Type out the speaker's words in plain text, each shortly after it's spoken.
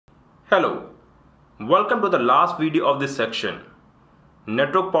Hello, welcome to the last video of this section,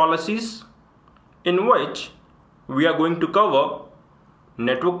 network policies, in which we are going to cover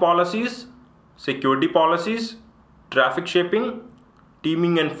network policies, security policies, traffic shaping,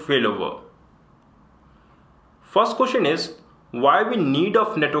 teaming and failover. First question is, why we need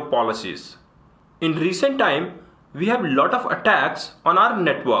of network policies? In recent time, we have lot of attacks on our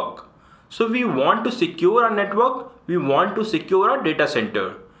network. So we want to secure our network, we want to secure our data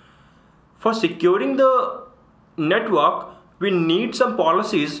center. For securing the network, we need some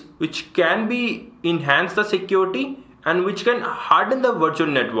policies which can be enhance the security and which can harden the virtual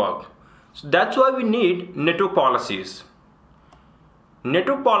network. So that's why we need network policies.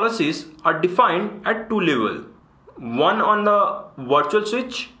 Network policies are defined at two levels. One on the virtual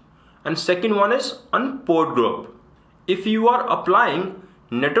switch and second one is on port group. If you are applying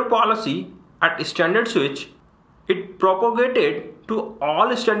network policy at standard switch, it propagated to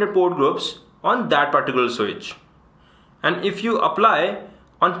all standard port groups on that particular switch. And if you apply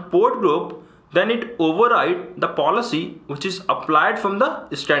on port group, then it overrides the policy which is applied from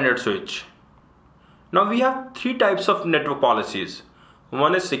the standard switch. Now we have three types of network policies.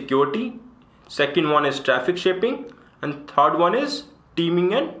 One is security, second one is traffic shaping, and third one is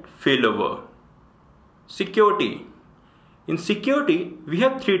teaming and failover. Security. In security, we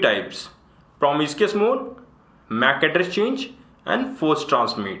have three types: promiscuous mode, MAC address change, and force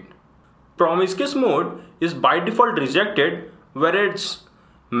transmit. Promiscuous mode is by default rejected, whereas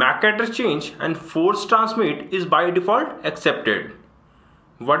MAC address change and force transmit is by default accepted.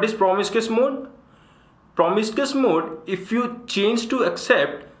 What is promiscuous mode? Promiscuous mode, if you change to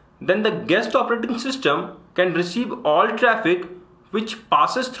accept, then the guest operating system can receive all traffic which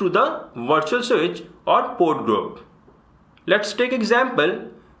passes through the virtual switch or port group. Let's take example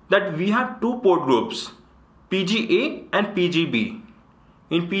that we have two port groups, PGA and PGB.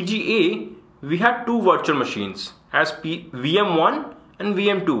 In PGA, we have two virtual machines as VM1 and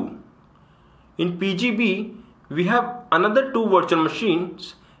VM2. In PGB, we have another two virtual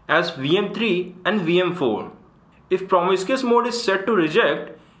machines as VM3 and VM4. If promiscuous mode is set to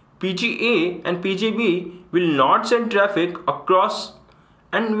reject, PGA and PGB will not send traffic across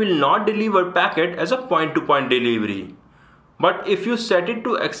and will not deliver packet as a point-to-point delivery. But if you set it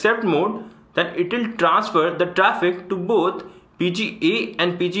to accept mode, then it will transfer the traffic to both PGA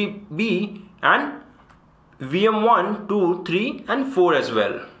and PGB and VM1, 2, 3 and 4 as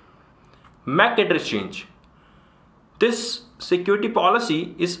well. MAC address change. This security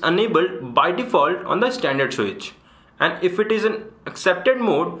policy is enabled by default on the standard switch, and if it is an accepted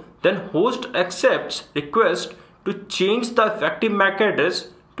mode, then host accepts request to change the effective MAC address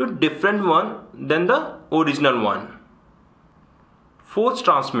to different one than the original one. Force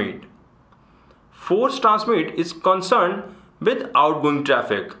transmit. Force transmit is concerned with outgoing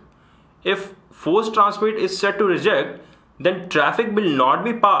traffic. If force transmit is set to reject, then traffic will not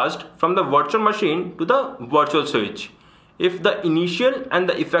be passed from the virtual machine to the virtual switch if the initial and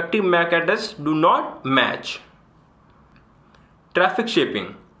the effective MAC address do not match. Traffic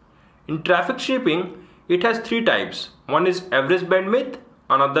shaping. In traffic shaping, it has three types. One is average bandwidth,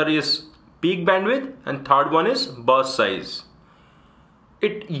 another is peak bandwidth, and third one is burst size.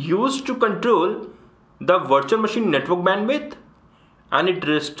 It used to control the virtual machine network bandwidth, and it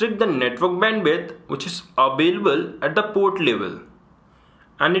restricts the network bandwidth which is available at the port level,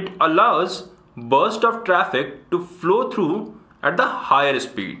 and it allows burst of traffic to flow through at the higher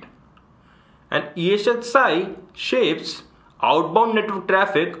speed. And ESXi shapes outbound network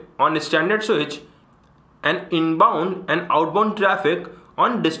traffic on a standard switch and inbound and outbound traffic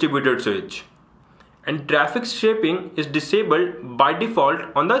on distributed switch. And traffic shaping is disabled by default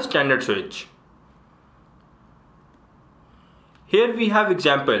on the standard switch. Here we have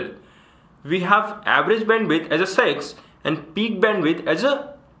example. We have average bandwidth as a 6 and peak bandwidth as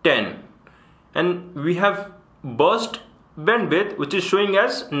a 10. And we have burst bandwidth which is showing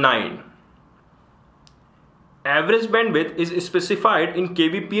as 9. Average bandwidth is specified in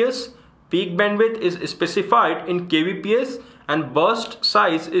kbps, peak bandwidth is specified in kbps, and burst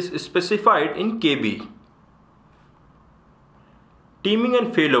size is specified in kb. Teaming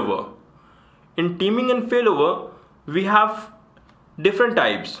and failover. In teaming and failover, we have different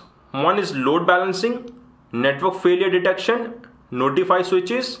types. One is load balancing, network failure detection, notify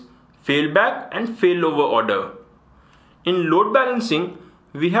switches, failback and failover order. In load balancing,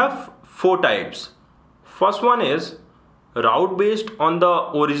 we have four types. First one is route based on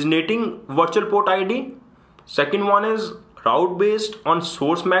the originating virtual port ID. Second one is route based on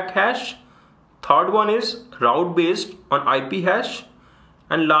source MAC hash. Third one is route based on IP hash.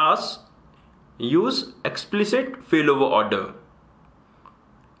 And last, use explicit failover order.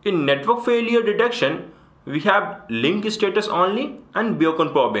 In network failure detection, we have link status only and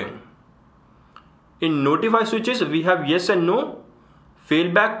beacon probing. In notify switches, we have yes and no.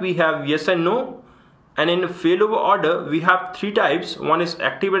 Failback, we have yes and no. And in failover order, we have three types. One is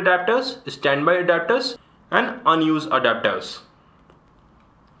active adapters, standby adapters, and unused adapters.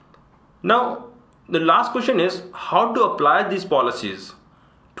 Now, the last question is how to apply these policies.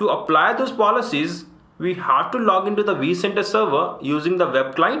 To apply those policies, we have to log into the vCenter server using the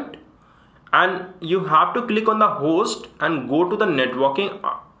web client, and you have to click on the host and go to the networking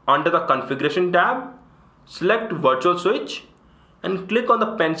under the configuration tab, select virtual switch and click on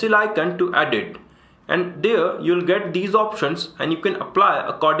the pencil icon to add it, and there you'll get these options and you can apply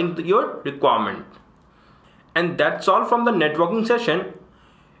according to your requirement. And that's all from the networking session.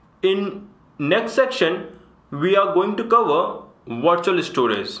 In next section we are going to cover virtual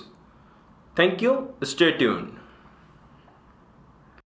storage. Thank you. Stay tuned.